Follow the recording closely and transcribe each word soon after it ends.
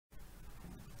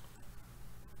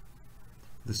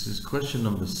This is question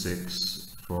number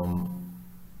 6 from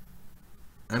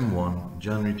M1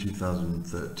 January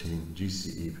 2013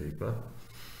 GCE paper.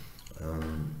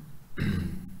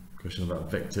 Question about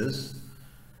vectors,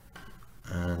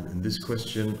 and in this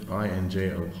question I and j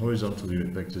are horizontal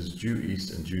unit vectors due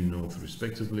east and due north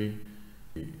respectively.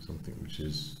 Something which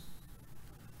is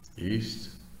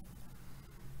east,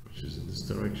 which is in this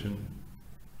direction,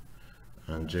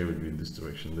 and j would be in this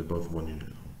direction. They're both one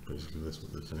unit. Basically that's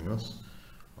what they're telling us.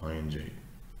 I and j.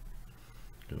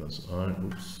 Okay, that's I,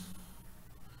 oops,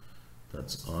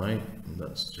 that's I and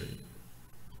that's j.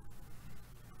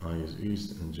 I is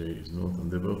east and j is north, and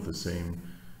they're both the same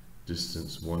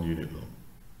distance, 1 unit long.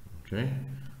 Okay,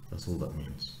 that's all that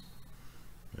means.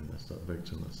 And that's that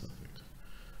vector and that's that vector.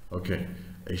 Okay,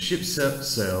 a ship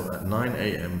sailed at 9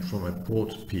 AM from a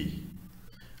port P,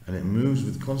 and it moves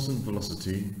with constant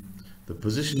velocity. The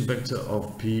position vector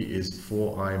of P is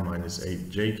 4I minus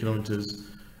 8j kilometers.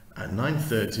 At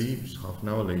 9:30, which is half an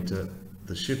hour later,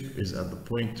 the ship is at the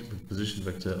point with position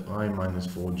vector I minus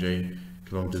 4j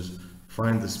kilometers.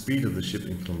 Find the speed of the ship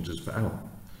in kilometers per hour.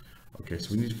 Okay,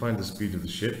 so we need to find the speed of the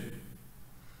ship.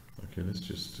 Okay, let's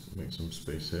just make some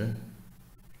space here.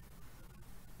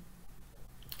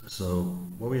 So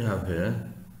what we have here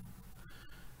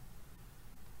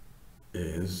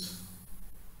is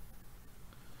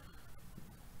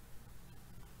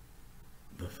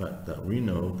the fact that we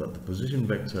know that the position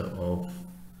vector of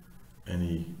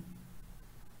any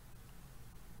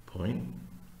point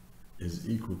is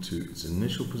equal to its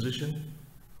initial position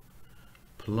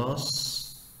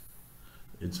plus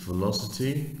its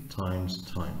velocity times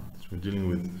time. So we're dealing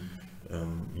with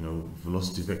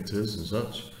velocity vectors and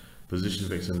such, position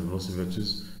vector and velocity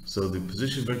vectors. So the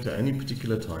position vector at any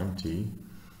particular time t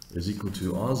is equal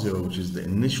to r0, which is the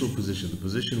initial position, the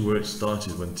position where it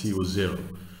started when t was 0.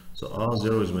 So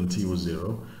r0 is when t was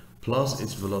 0, plus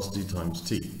its velocity times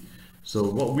t. So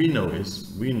what we know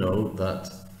is, we know that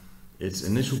its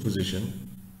initial position,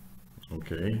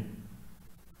 okay,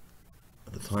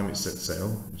 at the time it set sail,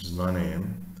 which is 9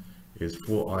 AM, is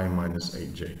 4I minus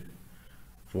 8j.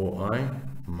 4I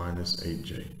minus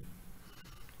 8j.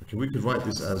 Okay, we could write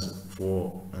this as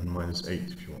 4 and minus 8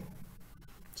 if you want.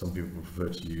 Some people prefer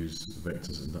to use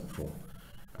vectors in that form.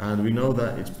 And we know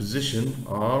that its position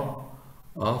r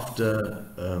after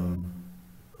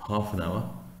half an hour,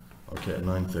 okay, at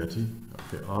 9:30,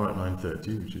 okay, r at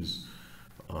 9:30, which is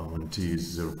when t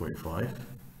is 0.5,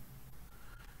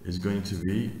 is going to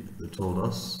be, they told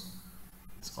us,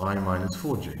 it's I minus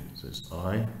 4j. So it's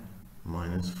I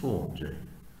minus 4j,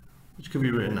 which can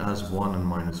be written as 1 and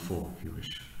minus 4 if you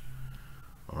wish.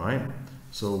 Alright,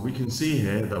 so we can see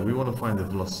here that we want to find the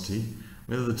velocity.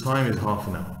 The time is half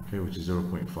an hour, okay, which is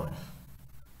 0.5.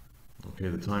 Okay,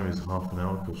 the time is half an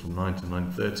hour, goes from 9 to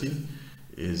 9:30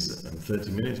 is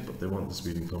 30 minutes, but they want the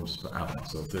speed in kilometers per hour.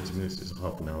 So 30 minutes is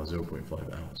half an hour,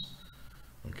 0.5 hours.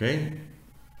 Okay,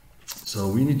 so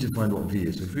we need to find what v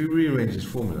is. So if we rearrange this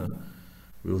formula,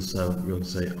 we'll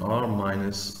say r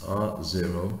minus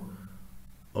r0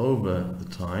 over the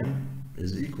time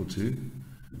is equal to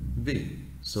v.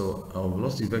 So our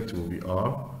velocity vector will be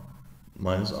r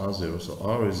minus r0. So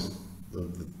r is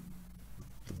the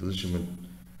position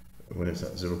when it's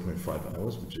at 0.5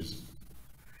 hours, which is,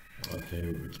 okay,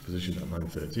 it's positioned at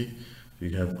 9:30. So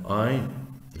you have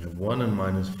you have 1 and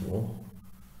minus 4,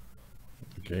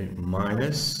 okay,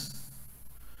 minus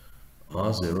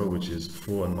r0, which is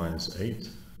 4 and minus 8,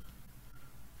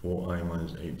 4I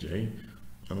minus 8j,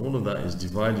 and all of that is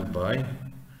divided by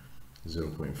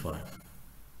 0.5.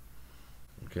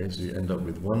 Okay, so you end up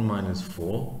with 1 minus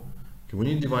 4. Okay, when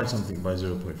you divide something by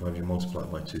 0.5, you multiply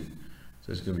it by 2.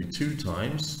 So it's going to be 2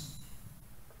 times,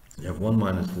 you have 1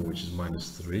 minus 4, which is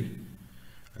minus 3,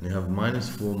 and you have minus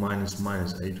 4 minus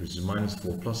minus 8, which is minus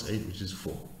 4 plus 8, which is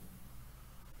 4.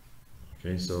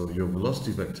 Okay, so your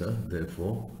velocity vector,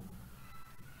 therefore,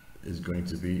 is going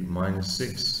to be minus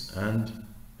 6 and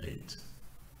 8.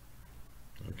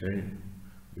 Okay,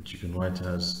 which you can write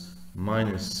as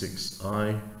minus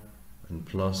 6i and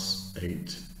plus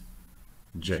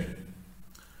 8j.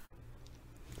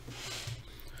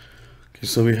 Okay,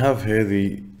 so we have here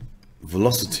the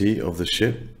velocity of the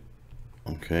ship,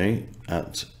 okay,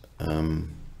 at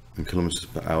in kilometers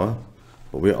per hour,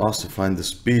 but we're asked to find the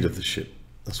speed of the ship.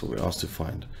 That's what we're asked to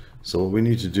find. So what we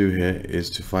need to do here is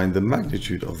to find the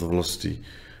magnitude of the velocity.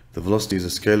 The velocity is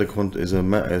a scalar quantity, is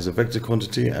a vector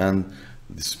quantity, and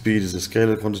the speed is a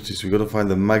scalar quantity. So we've got to find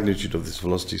the magnitude of this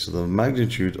velocity. So the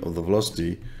magnitude of the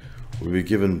velocity will be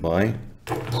given by,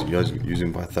 so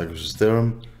using Pythagoras'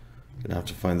 theorem, you're going to have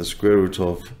to find the square root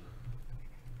of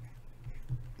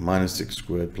minus 6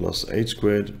 squared plus 8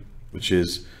 squared, which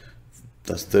is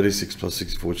That's 36 plus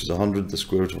 64, which is 100, the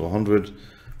square root of 100,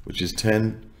 which is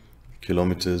 10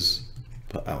 kilometers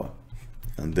per hour.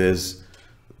 And there's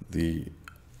the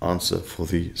answer for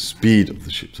the speed of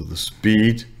the ship. So the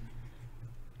speed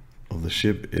of the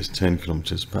ship is 10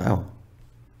 kilometers per hour.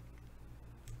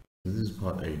 This is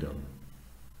part A done.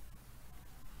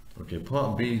 Okay,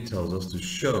 part B tells us to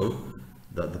show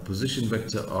that the position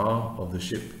vector R of the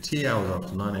ship T hours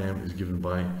after 9 AM is given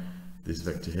by this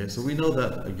vector here. So we know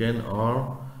that again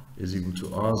R is equal to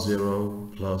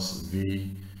R0 plus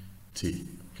VT.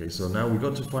 Okay, so now we've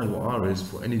got to find what R is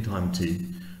for any time T.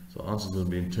 So answer is going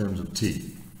to be in terms of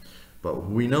T. But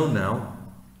we know now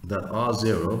that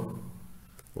R0,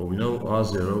 well, we know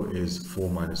R0 is 4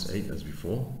 minus 8 as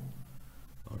before.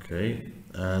 Okay,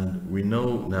 and we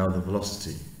know now the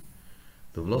velocity.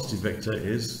 The velocity vector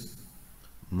is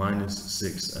minus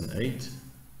 6 and 8.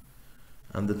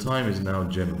 And the time is now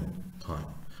general time.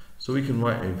 So we can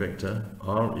write a vector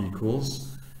R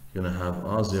equals, you're going to have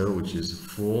R0, which is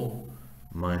 4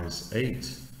 minus 8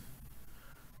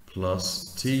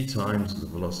 plus T times the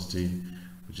velocity,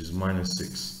 which is minus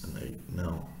 6 and 8.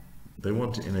 Now, they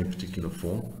want it in a particular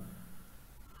form,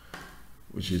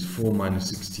 which is 4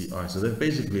 minus 6ti. So that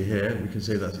basically here, we can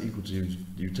say that's equal to,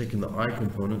 you've taken the I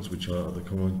components, which are the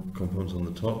components on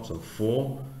the top. So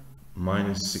 4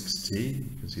 minus 6t,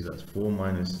 you can see that's 4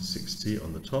 minus 6t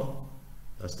on the top.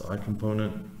 That's the I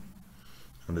component.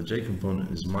 And the j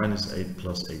component is minus 8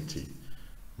 plus 8t.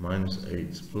 Minus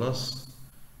 8 plus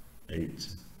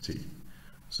 8t.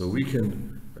 So we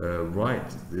can write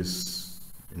this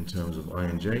in terms of I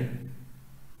and j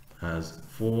as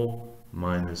 4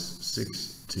 minus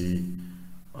 6ti,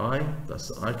 that's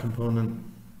the I component.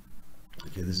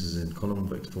 Okay, this is in column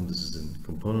vector form, this is in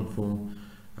component form,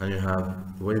 and you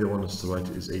have, the way they want us to write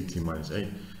it is 18 minus 8.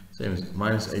 Same as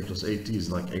minus 8 plus 8t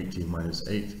is like 18 minus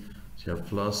 8. So you have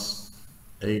plus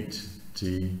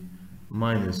 8t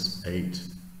minus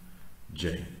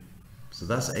 8j. So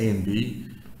that's A and B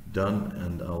done,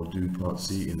 and I'll do part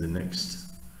C in the next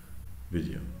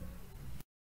video.